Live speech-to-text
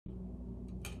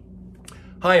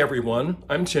Hi everyone,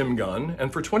 I'm Tim Gunn,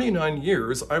 and for 29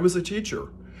 years I was a teacher.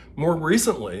 More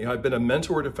recently, I've been a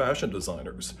mentor to fashion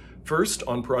designers, first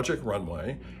on Project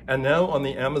Runway, and now on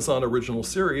the Amazon original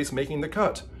series Making the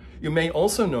Cut. You may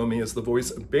also know me as the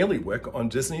voice of Bailiwick on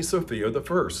Disney's Sophia the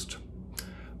First.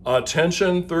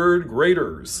 Attention third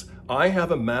graders, I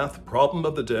have a math problem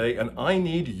of the day and I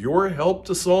need your help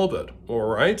to solve it, all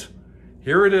right?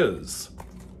 Here it is.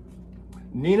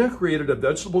 Nina created a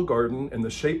vegetable garden in the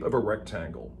shape of a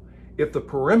rectangle. If the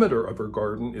perimeter of her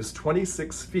garden is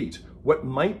 26 feet, what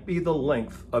might be the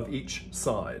length of each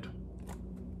side?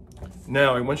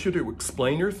 Now, I want you to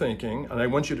explain your thinking, and I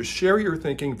want you to share your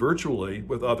thinking virtually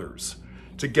with others.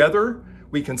 Together,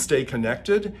 we can stay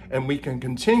connected, and we can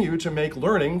continue to make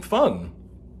learning fun.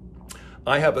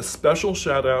 I have a special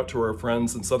shout out to our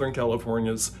friends in Southern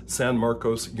California's San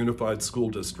Marcos Unified School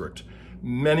District.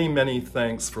 Many, many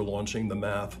thanks for launching the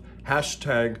math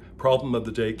 #Problem of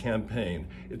the Day campaign.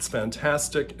 It's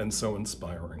fantastic and so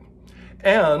inspiring.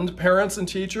 And parents and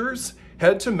teachers,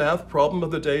 head to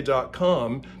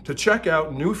mathproblemoftheday.com to check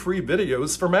out new free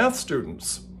videos for math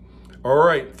students. All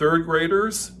right, third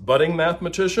graders, budding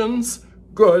mathematicians,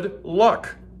 good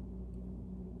luck.